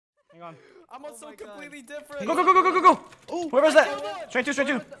Hang on. I'm on something completely different. Go, go, go, go, go, go, go. Oh, Whoever's that? Straight two, straight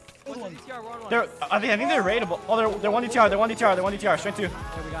two. They're, I think they're raidable. Oh, they're one DTR. They're one DTR. They're one DTR. Straight two.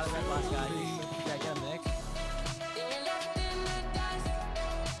 Hey, we got it. Red last guy. Yeah, get him, Nick.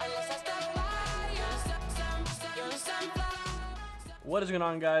 What is going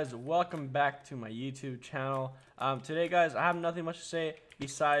on, guys? Welcome back to my YouTube channel. Today, guys, I have nothing much to say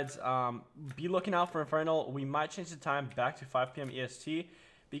besides be looking out for Infernal. We might change the time back to 5 p.m. EST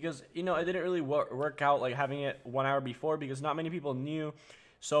because, you know, it didn't really work out like having it 1 hour before because not many people knew.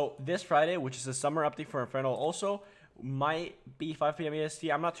 So this Friday, which is the summer update for Infernal, also might be 5 p.m.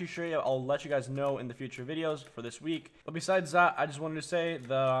 EST. I'm not too sure yet. I'll let you guys know in the future videos for this week. But besides that, I just wanted to say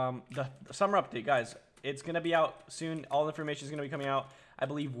the summer update, guys. It's going to be out soon. All the information is going to be coming out, I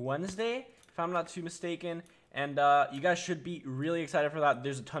believe, Wednesday, if I'm not too mistaken. And you guys should be really excited for that.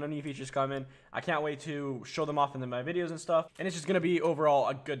 There's a ton of new features coming. I can't wait to show them off in my videos and stuff. And it's just going to be overall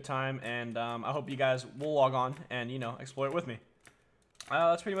a good time. And I hope you guys will log on and, you know, explore it with me.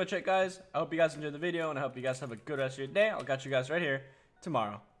 That's pretty much it, guys. I hope you guys enjoyed the video. And I hope you guys have a good rest of your day. I'll catch you guys right here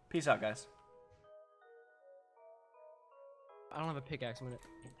tomorrow. Peace out, guys. I don't have a pickaxe.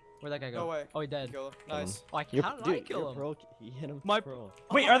 Where'd that guy go? No way. Oh, he dead. Nice. Oh, how did I kill him? Bro, he hit him. Pro.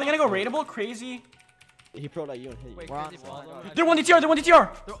 Wait, are they going to go raidable? Crazy? He pro'd at you and hit you. Wait, We're on crazy one. ball. They're one DTR. They're one DTR.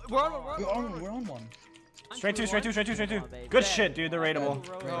 We're on one. Straight two, straight two, straight two, straight two. Good shit, dude. They're raidable.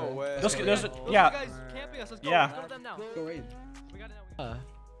 No way. There's You yeah. guys camping us. Let's go. Yeah. Go to them now. Go raid. We got it now.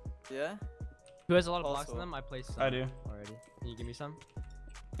 Yeah? Who has a lot of blocks Also. in them? I placed some I do. already. Can you give me some?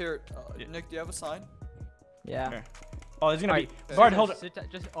 Here, Nick, do you have a sign? Yeah. Okay. Oh, there's gonna be Okay. Bard. Hold it.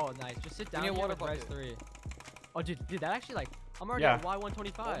 Oh, nice. Just sit down need a here water with res bucket. 3. Oh, dude, that actually like I'm already Yeah. at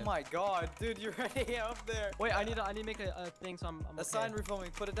Y125. Oh my god, dude, you're already up there. Wait, I need to make a thing so I'm A okay. sign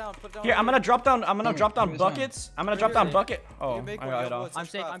refilming, put it down, put it down. Here, I'm gonna drop down. I'm gonna Give me- drop down give me some. buckets. I'm gonna Give drop me down your- bucket. Oh, You make I one, got you it off. upload. I'm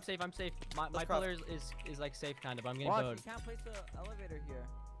safe. Let's I'm safe. I'm safe. My craft. pillar is like safe kind of. I'm getting Watch, bowed. you can't place the elevator here.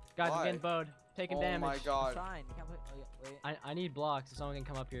 Guys, Why? I'm getting bowed. Taking Oh damage. my god. Sign. You can't play. Oh, yeah, wait. I need blocks so someone can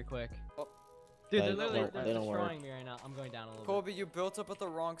come up here quick. Oh. Dude, They they're literally don't- they don't work. destroying me right now. I'm going down a little Kobe, you built up at the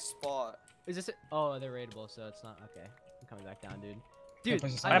wrong spot. bit. Is this it? Oh, they're raidable, so it's not okay. I'm coming back down, dude. Yeah, Dude,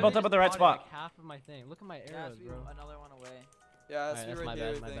 place the sign. I built up literally at the right just spotted, spot. Like half of my thing. Look at my Yeah, it has arrows, to be bro. another one away. Yeah, Alright, that's that's right my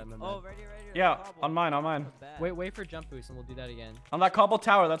here, bad. My bad. My bad. Oh, right here, right here. Yeah, Cobble. on mine, on mine. That's bad. Wait for jump boost, and we'll do that again. On that cobble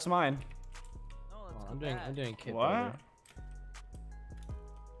tower, that's mine. No, Oh, that's I'm bad. doing kit What? builder.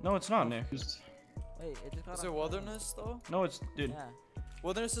 No, it's not, Nick. Wait, it just got Is on it fire. wilderness though? No, it's dude. Yeah.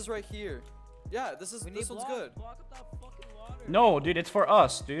 Wilderness is right here. Yeah, this We need one's blocks. good. Block up that fucking water. No, dude, it's for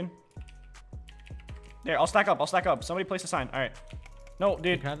us, dude. There, I'll stack up. I'll stack up. Somebody place a sign. All right. No,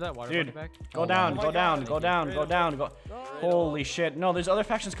 dude. Can I have that water Dude. bucket back? Go Oh, down. my Go God. down. Thank Go you. down. Go Raidable. down. Go. Holy shit! No, there's other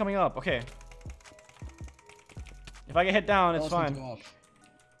factions coming up. Okay. If I get hit down, it's fine.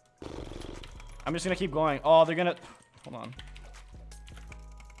 I'm just gonna keep going. Oh, they're gonna. Hold on.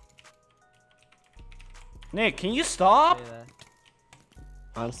 Nick, can you stop? Say that.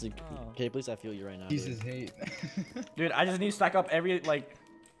 Honestly, Oh. okay, please, I feel you right now. Pieces hate. Dude, I just need to stack up every like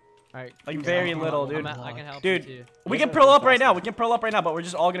Alright. very little, dude. I can help Dude. you too. We Yes, can sir, pearl that's up right now. awesome. We can pearl up right now, but we're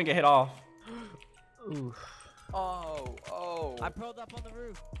just all gonna get hit off. Ooh. Oh. I pearled up on the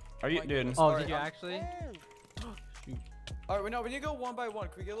roof. Are you, my dude? goodness. Oh, Sorry, did you I'm- actually? Alright, we need to go one by one.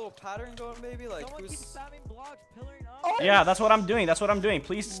 Can we get a little pattern going maybe? Like Someone keeps who's spamming blocks, pillaring up. Yeah, that's what I'm doing. That's what I'm doing.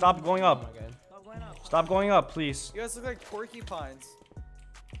 Please stop going Oh up. my god. Stop going up. Stop going up, please. you guys look like porcupines.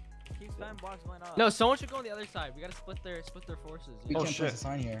 Keep spamming blocks going up. No, someone should go on the other side. We gotta split their forces. We Oh, can't shit. place a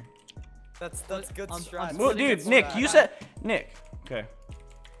sign here. That's good I'm strat. Well, splitting dude, it Nick, so you bad. said Nick. Okay.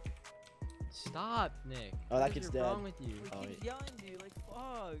 Stop, Nick. Oh, that What kid's is dead. wrong with you? We Oh, keep yelling at you like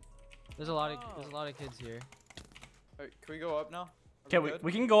fuck. There's a lot of kids here. Alright, can we go up now? Are Okay, good?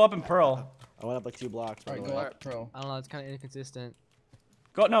 we can go up and pearl. I went up like 2 blocks. by Alright, the go way. up, pro. I don't know. It's kind of inconsistent.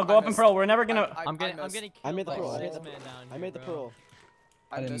 Go I up and missed. pearl. We're never gonna. I'm getting missed. killed I made the by pearl. 6 man down here, I made the bro. pearl.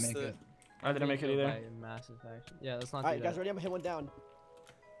 I didn't missed make it. I didn't make it Killed either. by a massive faction. Yeah, let's not Alright, do guys, that. ready? I'm gonna hit one down.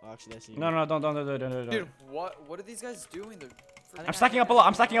 Oh, actually, I see. No, no, don't. Dude, what are these guys doing? They're I'm stacking up a lot.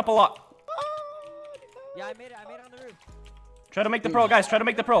 I'm stacking up a lot. Yeah, I made it. I made it on the roof. Try to make the pearl, guys. Try to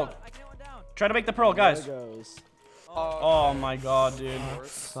make the pearl. I can hit one down. Try to make the pearl, guys. There it goes. Oh my god, dude.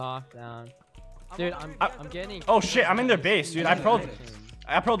 Soft down. I'm Dude, on the I'm roof, guys, I'm go, getting. go. Oh shit, I'm in their base, dude. I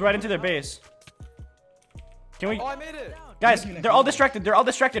pearled right into their base. Can we, Oh, I made it. Down. guys? They're all distracted. They're all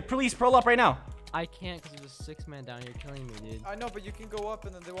distracted. Please pearl up right now. I can't because there's a 6 man down here killing me, dude. I know, but you can go up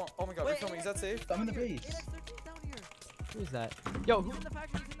and then they won't. Oh my god, we're Wait, filming. Is that safe? I'm in the Down here. base. Yes, they're down here. Who is that? Yo, who? He's in the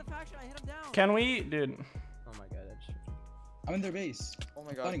faction. He's in the faction. I hit him down. Can we, dude? Oh my god, that's. I'm in their base. Oh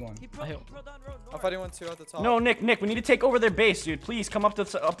my god. Fighting one. He pro down road. I'm fighting one too at the top. No, Nick, we need to take over their base, dude. Please come up the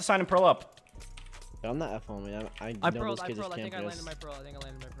sign and pearl up. I'm not F on me. I I know pearled, those I kids pearled. just I think I can't landed my pearl. I think I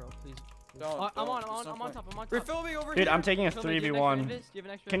landed my pearl. Please. Don't, I'm don't, on there's no top. point. I'm on top. Refill me over Dude, here. I'm taking a Phil, do you have an 3v1. extra invis? Do you have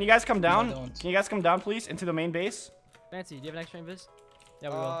an extra Can you invis? guys come No, I down? don't. Can you guys come down, please, into the main base? Fancy, do you have an extra invis? Yeah,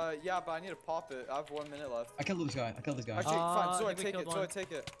 we will. Yeah, but I need to pop it. I have 1 minute left. I killed this guy. Actually, fine. I Zoe, think we take killed it. Zoe, one.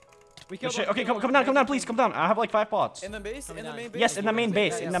 take it. We Oh, killed shit. one, Okay, we killed come one. down, please. Come down. I have like 5 pots. In the base? Coming In the down. main base? Yes, in the main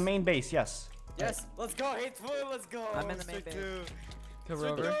base. Yes. In the main base. Yes. Yes. Let's go. HateFoo. Let's go. I'm in the main Stick base. to- Kill stick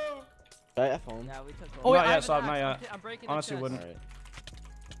Rover. to- I F on. Yeah, we took Oh, over. wait, Not I yet, have so an not axe. yet. I'm breaking Honestly, the chest. wouldn't. Alright.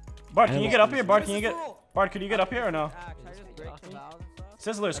 Bart, I can you know get what up here? this Bart, is. can you get? Bart, could you get up here or no? Axe, I just break the valves and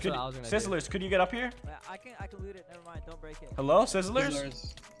stuff. Sizzlers, That's could what I was gonna do. Sizzlers, could you get up here? Yeah, I can loot it. Never mind. Don't break it. Hello,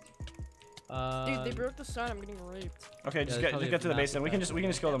 Sizzlers? Sizzlers. Dude, they broke the sign. I'm getting raped. Okay, just there's get probably to the a base then. We can just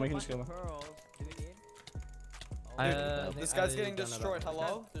kill them. We can Bunch just kill of them. pearls. Do we need? I think This I guy's don't getting know about destroyed. that.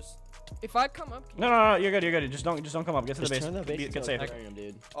 Hello? Just. If I come up, No, you're good. Just don't come up. Get to the Just base. turn the base into Get a safe. aquarium,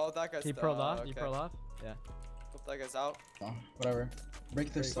 dude. Oh, that guy's. He pearled off. Okay. You pearled off. Yeah. Hope that guy's out. Oh, whatever.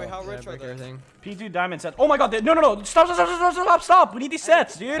 Break their Wait, stuff. how rich are break they? everything. P2 diamond sets. Oh my god, no. Stop. We need these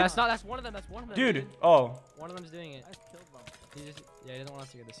sets, dude. That's one of them. That's one of them. Dude, oh. One of them's doing it. I just killed them. He doesn't want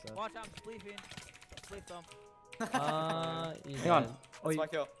us to get this stuff. Watch, I'm sleeping. Sleep them. He's Hang on. dead. That's my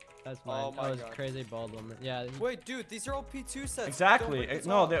kill. That's Oh mine. my That was God. crazy bald woman. Yeah. Wait, dude, these are all P2 sets. Exactly. Don't break this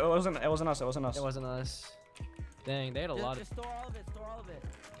No, off. it wasn't us. It wasn't us. It wasn't us. Dang, they had a lot of. Just store all of it. Store all of it.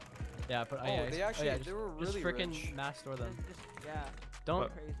 Yeah, but Oh, yeah, they actually, yeah, they were just really freaking rich. mass store them. Yeah. Don't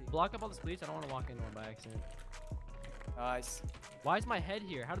But- Crazy. block up all the bleach. I don't want to walk into one by accident. Nice. Why is my head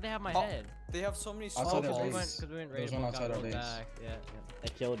here? How do they have my Oh, head? They have so many Outside small their Because we base. went, because we went There's raidable, one got outside our rolled base. back. Yeah. I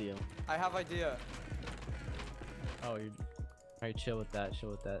killed you. I have idea. Oh, you're. Alright, chill with that. Chill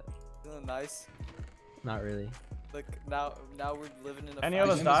with that. Isn't it nice? Not really. Like now we're living in a. Any fast- of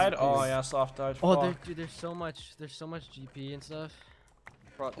us These died? images- Oh yeah, soft died. Oh, Fuck. dude, there's so much GP and stuff.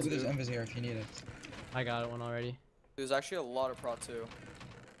 Prot Oh, there's two. Envis here if you need it. I got one already. There's actually a lot of Prot 2.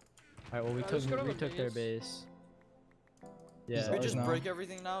 Alright, well we Let's go to took the their base. base. These Yeah. Can we ours just now. break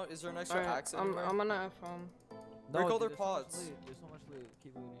everything now? Is there an extra alright, axe I'm anywhere? gonna F Break all dude, their there's so much pods. loot, There's so much loot.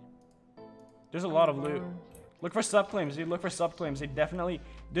 Keep looting. There's a lot of loot. Look for subclaims, dude. Look for subclaims. They definitely.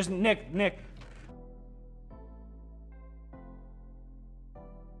 There's Nick.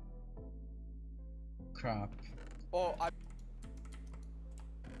 Crap. Oh,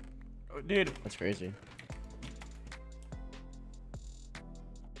 Dude, That's crazy.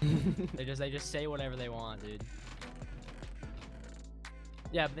 They just say whatever they want, dude.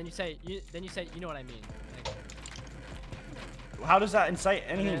 Yeah, but then you say you know what I mean. Like, how does that incite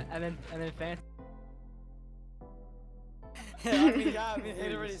and anything? then fan. I mean,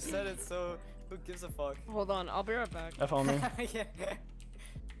 he already said it, so who gives a fuck? Hold on, I'll be right back. F on me. Yeah.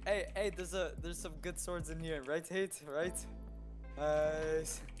 Hey, there's some good swords in here, right, Hate? Right?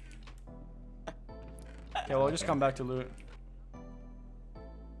 Nice. Okay, well, we'll just come back to loot.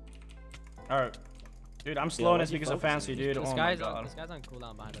 Alright. Dude, I'm slowing why'd this you because of focus fancy, on dude. This Oh my guy's on god.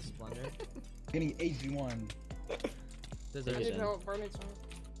 cooldown behind a splendor. Getting 8v1. There's Take I it need in. help. Bro needs help.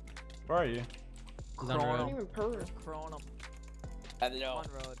 Where are you? He's on the I road. didn't even purr. Just crowing them. Hello. One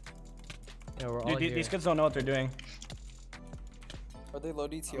road. Yeah, we're all Dude, here. these kids don't know what they're doing. Are they low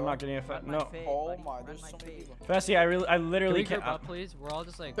DTR? I'm not getting a Run my no. fade, Oh buddy, my, run there's my so many fade. people. Fancy, I Can literally we group can't. up, please? We're all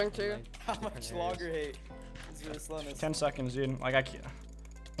just like. Thank you. How different much areas. longer, Hate? It's really slowness. 10 seconds, dude. Like I can't.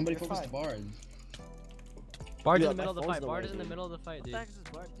 Somebody You're focus fine. the bars. Bard's Yeah, in the middle of my the phone's fight. the Bard way, is in the dude. middle of the fight, What dude. the heck is this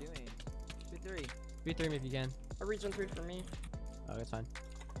Bart doing? 2-3. Beat 3 if you can. A region 3 for me. Oh, that's fine.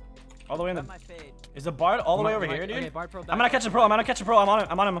 All the way in Run the. my fade. Is the Bard all the way over here, Okay, dude? Bard pro back. I'm gonna catch a pro. I'm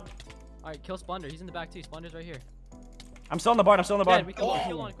on him. Alright, kill Splendor. He's in the back too. Splendor's right here. I'm still in the Bard. Dead. We Bard. kill one. Oh.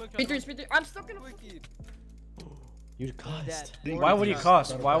 Kill one. Quick. Speed 3, speed 3. I'm stuck in a Quickie. You cussed. Dead. Why would he Just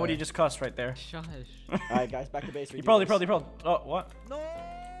cuss? gotta Why would play. he just cuss right there? Shush. Alright, guys, back to base. He pearled. Oh, what? No!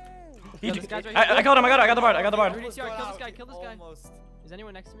 He Yo, j- this guy's right I here. got him. I got the Bard. Rudy, Almost CR, got kill this out. guy, kill this guy. Almost. Is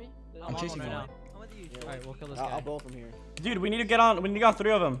anyone next to me? I'm chasing right one. now. I'm with you. Alright, we'll kill this I'll guy. bowl from here. Dude, we need to get on. We need to get on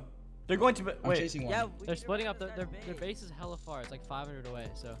 3 of them. They're going to. I'm Wait. chasing one. Yeah, we They're need to splitting run up. to this Their guy's base is hella far. It's like 500 away.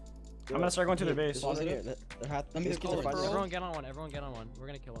 So I'm gonna start going to their base. There's one right here. Let me These get kids are close, fighting. bro. everyone get on one. Everyone get on one. We're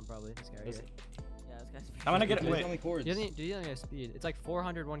gonna kill one probably. This guy right here. Yeah, this guy's. I'm gonna get. There's Wait. only cords. He doesn't have speed. It's like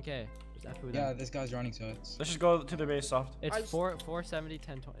 401k. Just FU Yeah, them. this guy's running, so it's. Let's just go to their base soft. It's I- 470,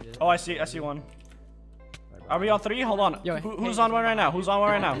 1020. Oh, I see one. Are we on 3? Hold on. Yo, Who's hey, on one right now? Who's on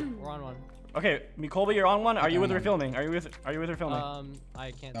one right now? We're on one. Okay, Mikolba, you're on one. Are Okay, you with I'm her on. filming? Are you with her filming?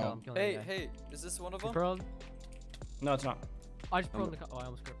 I can't No. tell. I'm killing Hey, the guy. hey, is this one of You them? pearled? No, it's not. I just pearled the. Oh, I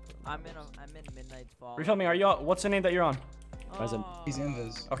almost. I'm in midnight fall. Refilming. Are you on? What's the name that you're on? Where's him? He's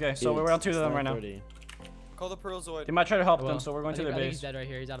invis. Okay, so we're on 2 of them right now. Call the Pearlzoid. They might try to help Well, them, so we're going to their I think base. he's dead right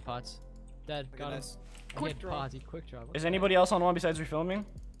here. He's out of pots. Dead. Okay, Got him. nice. He Quick had drop. pots. He quick drop. What Is the anybody else on one besides refilming?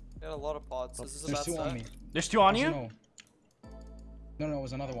 They had a lot of pods. Is this a There's bad 2 on start? me. There's 2 on you? No. No, it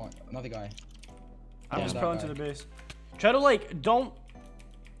was another one. Another guy. I'm Yeah, just that pro into guy. the base. Try to like, don't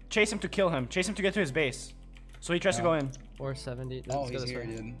chase him to kill him. Chase him to get to his base. So he tries to Yeah. go in. 470. Oh, Let's go he's this here, way.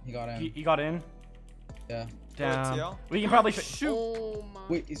 dude. He got in. He got in. Yeah. Damn. TL? We can probably Oh my.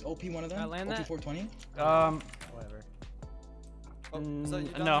 Wait, is OP one of them? Can I land OP that? 420? Whatever. Oh, is that you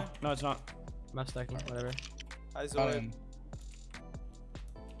down no, there? no, it's not. Map stacking. Whatever. Hi, Got Zoid. him.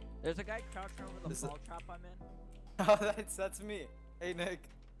 There's a guy crouching over the This is- ball trap I'm in. Oh, that's me. Hey, Nick.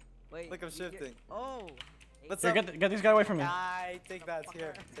 Wait. Look, I'm you get- shifting. Oh. What's Here, up? get this guy away from me. I take that.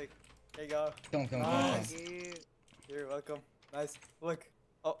 Here. Take. Here you go. Kill him, kill him, kill him. Nice. You're welcome. Nice. Look.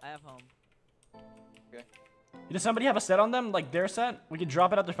 Oh, I have home. Does somebody have a set on them? Like their set? We could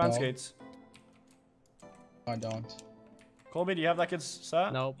drop it at their fence No. gates. I don't. Colby, do you have that kid's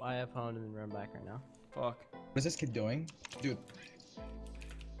set? Nope. I have honed and run back right now. Fuck. What is this kid doing? Dude.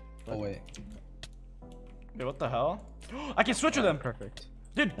 Oh, wait. Wait, what the hell? I can switch with him. Perfect.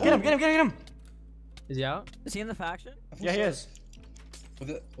 Dude, get him, get him, get him. Is he out? Is he in the faction? Yeah, he is. With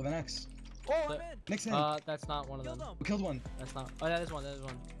an X. Oh, I'm in. Next in. That's not one of Killed them. him. We killed one. That's not. Oh, that is one. That is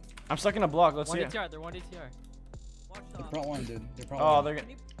one. I'm stuck in a block. Let's One see. DTR. They're one DTR. Watch They out. brought one, dude. They brought Oh, one. they're Can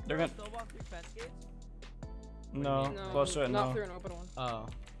gonna. you They're throw gonna. a snowball through fence gates? No, No, close to it. not No. through an open one. Oh.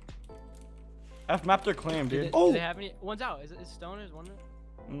 I've mapped their claim, Do they, dude. do they have any? One's out. Is Stone? Is one?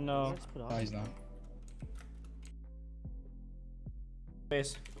 No. No, he's not.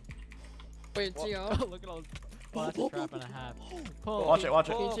 Base. Wait, What? TL. Look at all. Oh, that's a trap and a half. Pull. Watch it, watch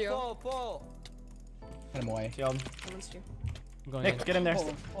it. Pull, PTO. pull. Hit him away. Killed. I'm in stew. I'm going Nick, in. get in there.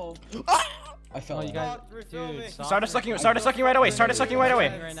 I fell. Oh, you guys. Fuck, refill me. Dude, Started sucking right away. Started sucking right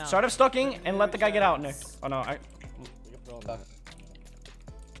away. Right now. Started stucking and let the guy get out, Nick. Oh no,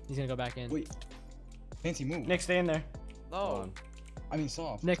 He's gonna go back in. Wait. Fancy move. Nick, stay in there. No. I mean,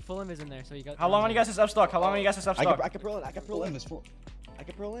 soft. Nick, Fulham is in there, so you got. How long on you guys is up stock? How long on you guys is up I can stock? pearl in. I can pearl Full in, in. this full. I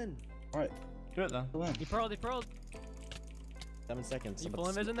can pearl in. Alright, Do it then. full in. He pearled. He pearled. 7 seconds. You I'm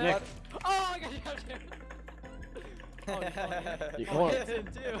Fulham about is to in see- there. Nick. Oh, I got you. Oh, You- come on. He's in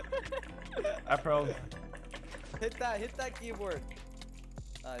too. I pro. Hit that keyboard.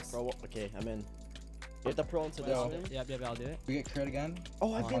 Nice. Bro, okay, I'm in. You have to pearl into this Yo. one. Yep, I'll do it. We get crit again.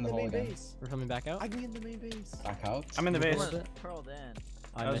 Oh, I've On been in the the hole main again. base. We're filming back out. I be in the main base. Back out. I'm in the base. Pearled it. Pearled in.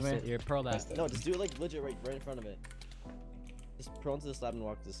 I That was missed me. it. You're pearled out. Missed it. No, just do it like legit right in front of it. Just pearl into the slab and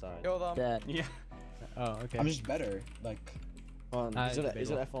walk to the side. Kill them. Dead. Yeah. Oh, okay. I'm just better. Like, Hold on, he's gonna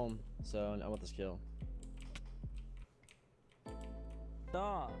debatable. F home, so I want this kill.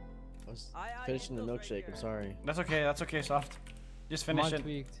 Stop. I was I finishing the info's right milkshake. I'm here. sorry. That's okay. That's okay. Soft. Just I'm finish on it.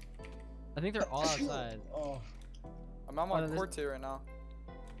 tweaked. I think they're all outside. oh, I'm on Oh, my there's- court here right now.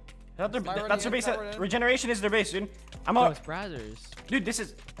 That's their, Am I running that's their in? base. Am I running in? Regeneration is their base, dude. I'm Oh, out. it's Brazzers. Dude, this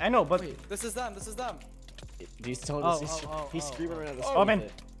is. I know, but. Wait. This is them. This is them. He's telling Oh, us he's oh, screaming right at us. Oh, man. with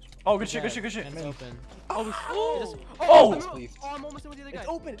it. Oh, good shit. Good shit. Good shit. And it's open. Oh. Oh, Please. I'm almost in with the other guy. It's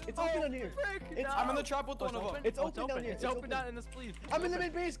open. It's open down here. I'm in the trap with one of them. It's open down here. It's open down in this please. I'm in the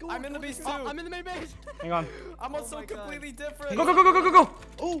main base. Go. I'm in the base too. I'm in the main base. Hang on. I'm on Oh so my God. completely different. Go, go, go, go, go, go, go.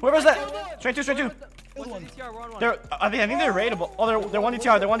 Oh, Whoever's that? Straight two, straight two. What's the one. DTR? We're on one. They're. I think they're raidable. Oh, they're one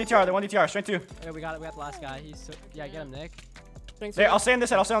DTR. They're one DTR. They're one DTR. Straight two. Okay, we got the last guy. He's so, yeah, get him, Nick. Thanks. There. I'll stay on this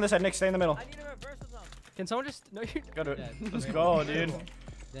side. I'll stay on this side. Nick, stay in the middle. I need to reverse with them. Can someone just no? You're Go to it. dead. Let's go, dude.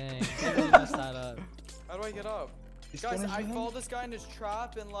 Dang, they really messed that up. How do I get up? He's Guys, stoners I with him? followed this guy in his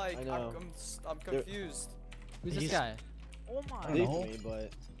trap and like I know. I'm confused. Who's this He's- guy? Oh my. don't Leave know. me, but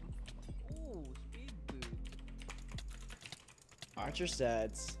Ooh, speed boost. Archer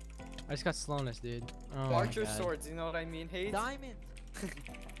sets. I just got slowness, dude. Oh my Archer God. swords, you know what I mean? Hate. Diamond.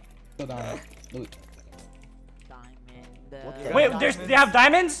 Go down. Loot. Diamond. What the- Wait, they have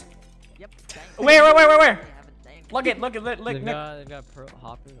diamonds? Yep. Diamond. Where? They have a diamond. Look it. Look, They've Nick. got pearl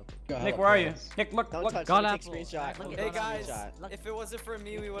hopper. Go Nick, ahead, where are you? guys. Nick, look. Don't Look. touch. God Let me take apple. screenshot. Look Let me at Hey take guys, screenshot. if it wasn't for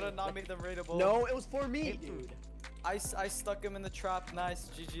me, we would have not made them raidable. No, it was for me, dude. I stuck him in the trap. Nice,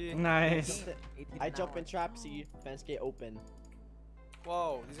 GG. Nice. 18 I an jump hour. in trap, see fence gate open.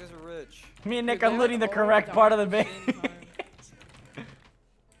 Whoa, these guys are rich. Me and Nick Dude, are they looting the all correct died part of the at base. same time.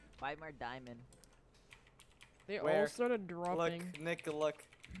 Buy more diamond. They Where? all started dropping. Look, Nick, look.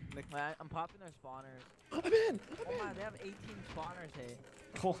 Nick. Wait, I'm popping their spawners. I'm in. Oh my, they have 18 spawners, hey.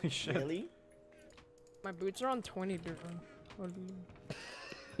 Holy shit. Really? My boots are on 20 different. What do you-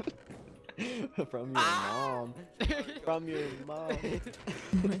 From your mom. From your mom.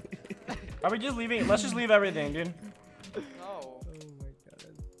 Are we just leaving? Let's just leave everything, dude. No,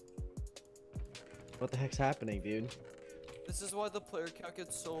 What the heck's happening, dude? This is why the player count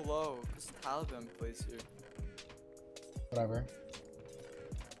gets so low, because Taliban plays here. Whatever.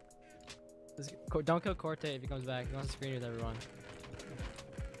 Don't kill Corte if he comes back. He wants to screen with everyone.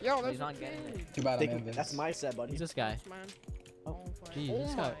 Yo, He's there's not a getting kid. it. Too bad I'm Think- Invis. that's my set, buddy. Who's this guy? Man. Oh, fuck. Jeez,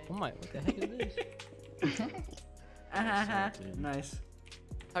 this guy. Oh my, what the heck is this? Nice.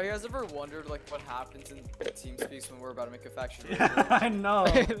 Have you guys ever wondered like what happens in TeamSpeak when we're about to make a faction? I know.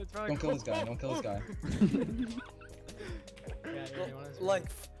 That's probably Don't kill this guy. Don't kill this guy. Yeah, you wanna screen? Like,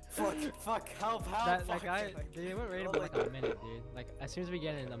 fuck, help. That fuck. guy, they went raidable like a minute, dude. Like, as soon as we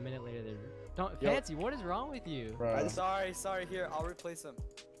get in, a minute later, they're... Don't... Yo. Fancy, what is wrong with you? Bro. Sorry, here, I'll replace him.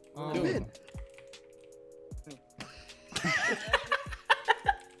 Oh, Dude.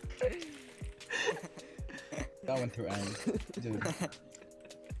 That went through end. Dude.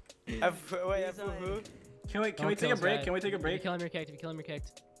 Wait, He's who? Can we Don't take kill a this break? guy. Can we take a If break? you kill him, you're kicked. If you kill him, you're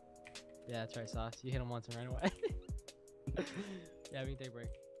kicked. Yeah, that's right, Sauce. You hit him once and ran away. Yeah, we can take a break.